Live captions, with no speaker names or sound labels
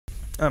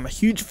I'm a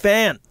huge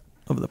fan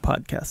of the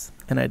podcast,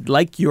 and I'd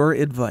like your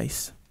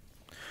advice.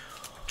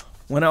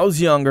 When I was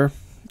younger,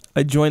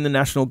 I joined the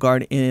National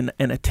Guard in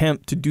an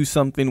attempt to do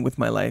something with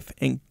my life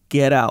and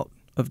get out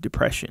of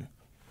depression.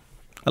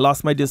 I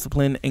lost my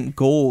discipline and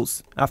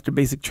goals after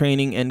basic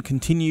training and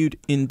continued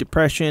in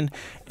depression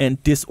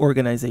and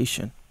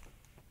disorganization.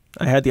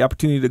 I had the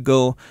opportunity to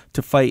go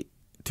to flight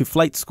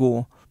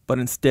school, but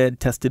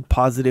instead tested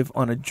positive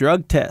on a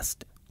drug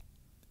test,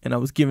 and I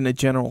was given a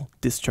general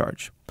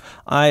discharge.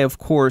 I, of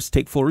course,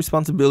 take full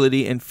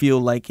responsibility and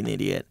feel like an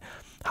idiot.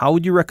 How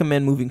would you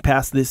recommend moving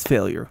past this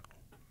failure?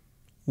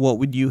 What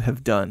would you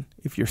have done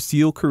if your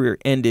SEAL career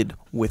ended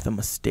with a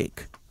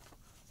mistake?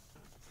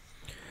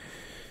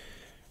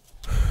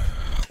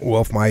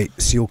 Well, if my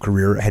SEAL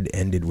career had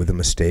ended with a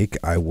mistake,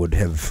 I would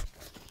have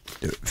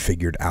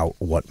figured out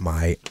what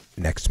my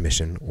next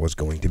mission was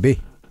going to be.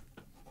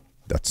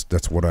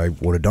 That's what I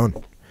would have done.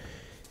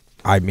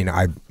 I mean,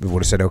 I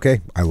would have said,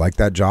 okay, I like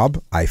that job.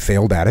 I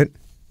failed at it.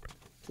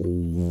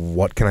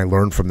 What can I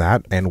learn from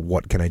that? And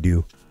what can I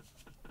do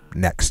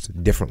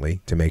next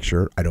differently to make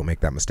sure I don't make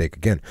that mistake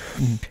again?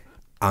 Mm-hmm.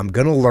 I'm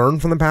going to learn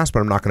from the past, but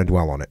I'm not going to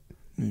dwell on it.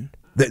 Mm.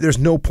 There's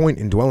no point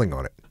in dwelling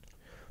on it.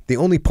 The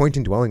only point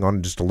in dwelling on it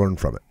is just to learn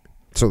from it.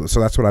 So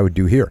that's what I would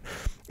do here.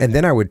 And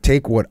then I would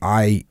take what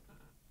I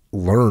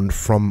learned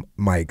from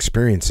my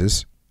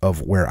experiences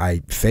of where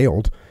I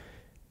failed,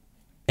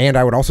 and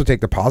I would also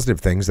take the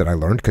positive things that I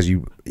learned, because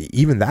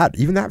even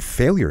that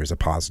failure is a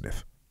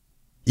positive.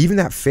 Even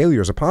that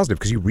failure is a positive,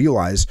 because you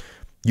realize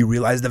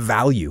the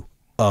value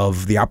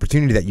of the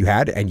opportunity that you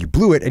had, and you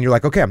blew it, and you're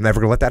like, okay, I'm never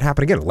going to let that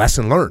happen again.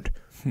 Lesson learned.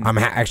 I'm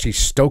actually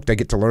stoked I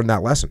get to learn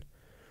that lesson,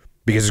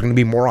 because there's going to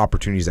be more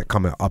opportunities that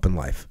come up in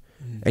life,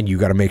 and you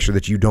got to make sure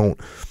that you don't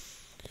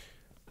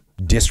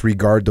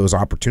disregard those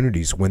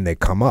opportunities when they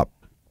come up.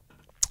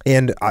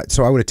 And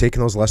so I would have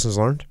taken those lessons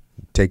learned,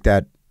 take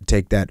that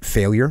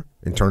failure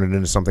and turn it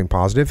into something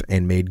positive,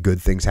 and made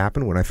good things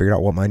happen when I figured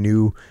out what my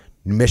new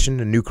mission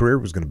and new career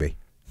was going to be.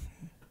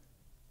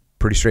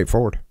 Pretty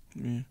straightforward.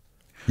 Mm.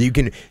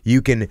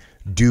 You can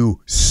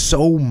do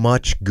so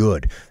much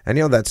good. And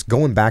that's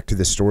going back to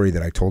the story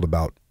that I told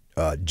about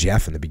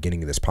Jeff in the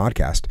beginning of this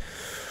podcast.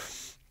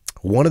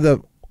 Some of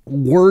the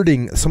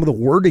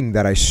wording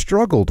that I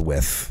struggled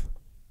with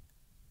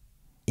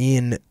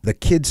in the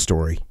kid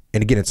story,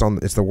 and again, it's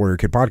the Warrior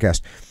Kid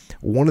podcast.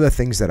 One of the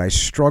things that I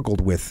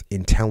struggled with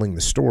in telling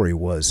the story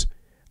was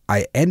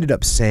I ended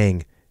up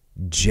saying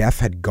Jeff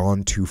had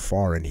gone too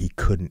far and he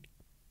couldn't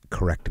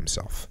correct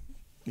himself.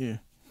 Yeah.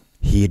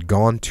 He had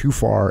gone too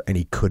far and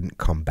he couldn't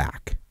come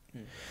back.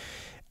 Yeah.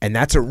 And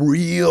that's a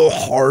real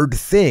hard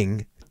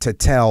thing to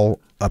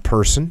tell a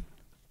person,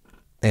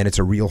 and it's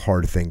a real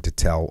hard thing to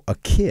tell a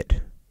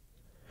kid.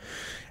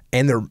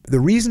 And the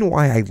reason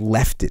why I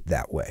left it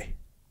that way,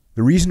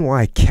 the reason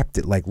why I kept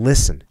it like,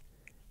 listen,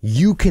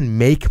 you can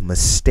make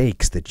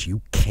mistakes that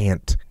you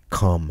can't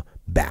come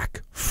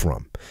back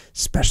from,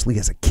 especially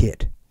as a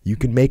kid. You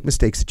can make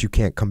mistakes that you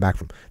can't come back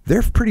from.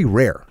 They're pretty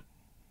rare,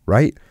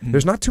 right? Mm-hmm.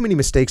 There's not too many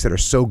mistakes that are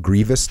so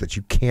grievous that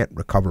you can't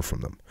recover from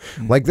them.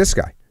 Mm-hmm. Like this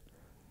guy.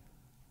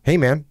 Hey,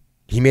 man,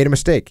 he made a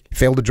mistake.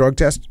 Failed a drug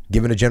test,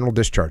 given a general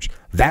discharge.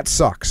 That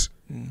sucks.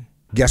 Mm-hmm.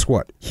 Guess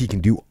what? He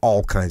can do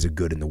all kinds of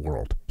good in the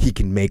world. He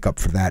can make up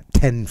for that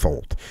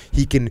tenfold.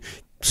 He can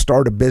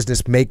start a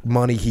business, make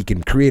money, he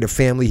can create a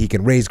family, he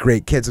can raise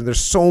great kids, and there's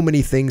so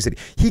many things that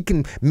he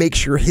can make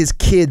sure his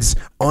kids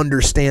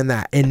understand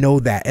that and know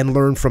that and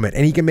learn from it.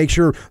 And he can make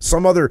sure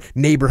some other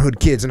neighborhood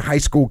kids and high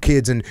school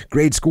kids and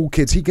grade school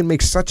kids, he can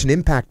make such an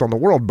impact on the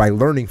world by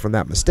learning from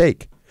that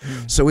mistake.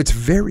 So it's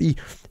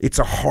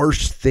a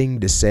harsh thing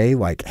to say,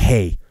 like,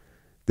 hey,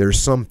 there's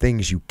some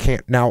things you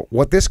can't. Now,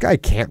 what this guy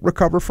can't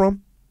recover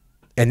from,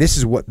 and this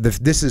is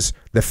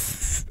the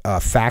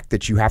fact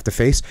that you have to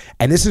face.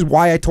 And this is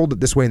why I told it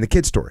this way in the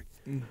kid story.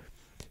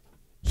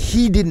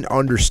 He didn't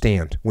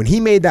understand. When he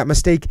made that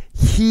mistake,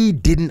 he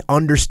didn't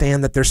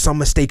understand that there's some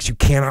mistakes you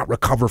cannot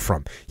recover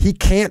from. He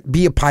can't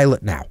be a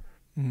pilot now.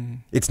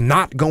 It's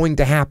not going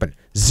to happen.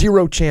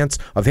 0 chance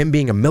of him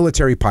being a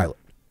military pilot.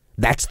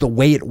 That's the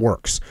way it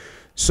works.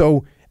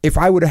 So if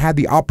I would have had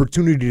the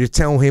opportunity to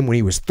tell him when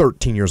he was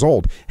 13 years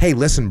old, hey,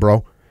 listen,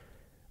 bro,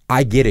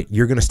 I get it.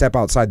 You're going to step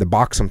outside the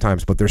box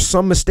sometimes, but there's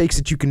some mistakes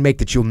that you can make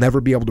that you'll never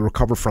be able to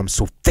recover from.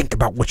 So think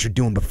about what you're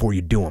doing before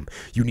you do them.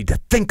 You need to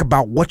think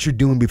about what you're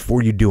doing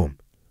before you do them.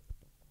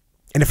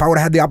 And if I would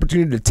have had the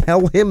opportunity to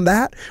tell him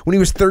that when he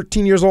was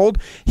 13 years old,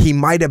 he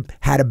might have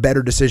had a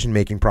better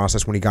decision-making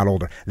process when he got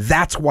older.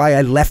 That's why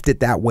I left it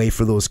that way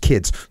for those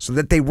kids, so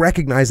that they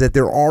recognize that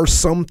there are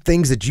some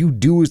things that you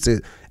do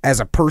as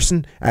a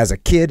person, as a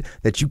kid,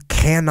 that you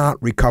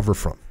cannot recover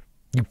from.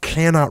 You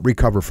cannot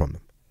recover from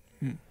them.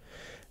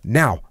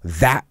 Now,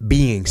 that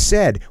being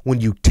said,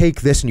 when you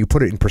take this and you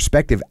put it in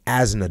perspective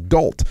as an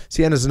adult,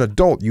 and as an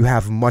adult, you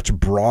have a much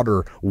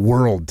broader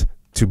world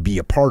to be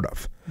a part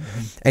of.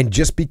 Mm-hmm. And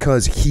just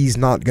because he's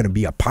not going to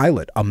be a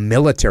pilot, a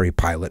military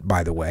pilot,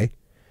 by the way,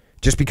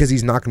 just because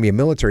he's not going to be a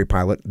military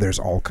pilot, there's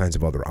all kinds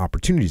of other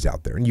opportunities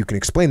out there. And you can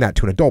explain that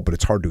to an adult, but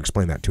it's hard to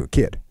explain that to a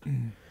kid.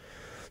 Mm-hmm.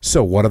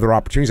 So what other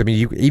opportunities? I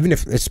mean, even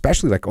if,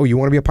 especially like, oh, you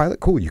want to be a pilot?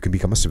 Cool. You can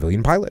become a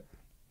civilian pilot.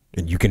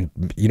 And you can,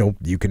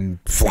 you can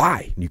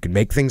fly. You can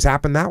make things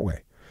happen that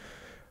way.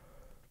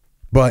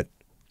 But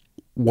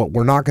what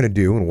we're not going to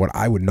do, and what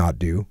I would not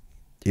do,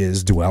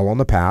 is dwell on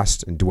the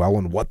past and dwell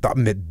on what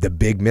the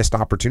big missed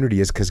opportunity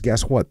is. Because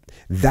guess what?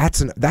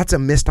 That's a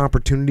missed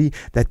opportunity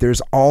that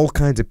there's all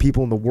kinds of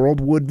people in the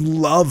world would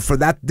love for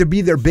that to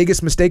be their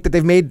biggest mistake that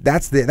they've made.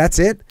 That's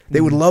it.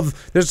 They would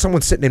love. There's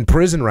someone sitting in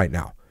prison right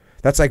now.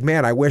 That's like,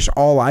 man, I wish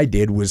all I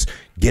did was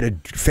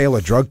fail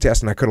a drug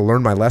test and I could have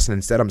learned my lesson.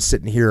 Instead, I'm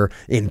sitting here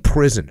in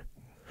prison,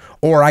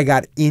 or I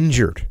got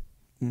injured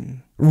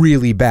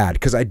really bad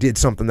because I did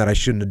something that I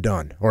shouldn't have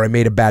done, or I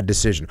made a bad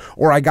decision,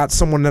 or I got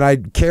someone that I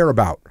care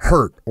about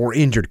hurt or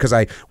injured because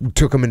I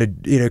took them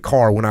in a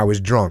car when I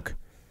was drunk.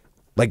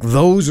 Like,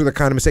 those are the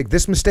kind of mistake.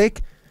 This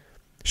mistake,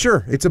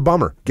 sure, it's a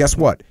bummer. Guess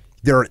what?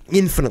 There are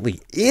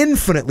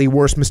infinitely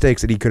worse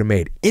mistakes that he could have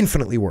made.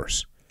 Infinitely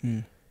worse.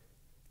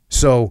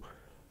 So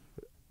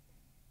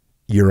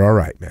you're all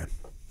right, man.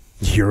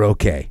 You're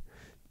okay.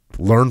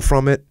 Learn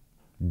from it.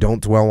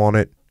 Don't dwell on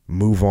it.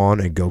 Move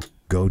on and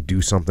go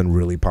do something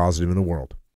really positive in the world.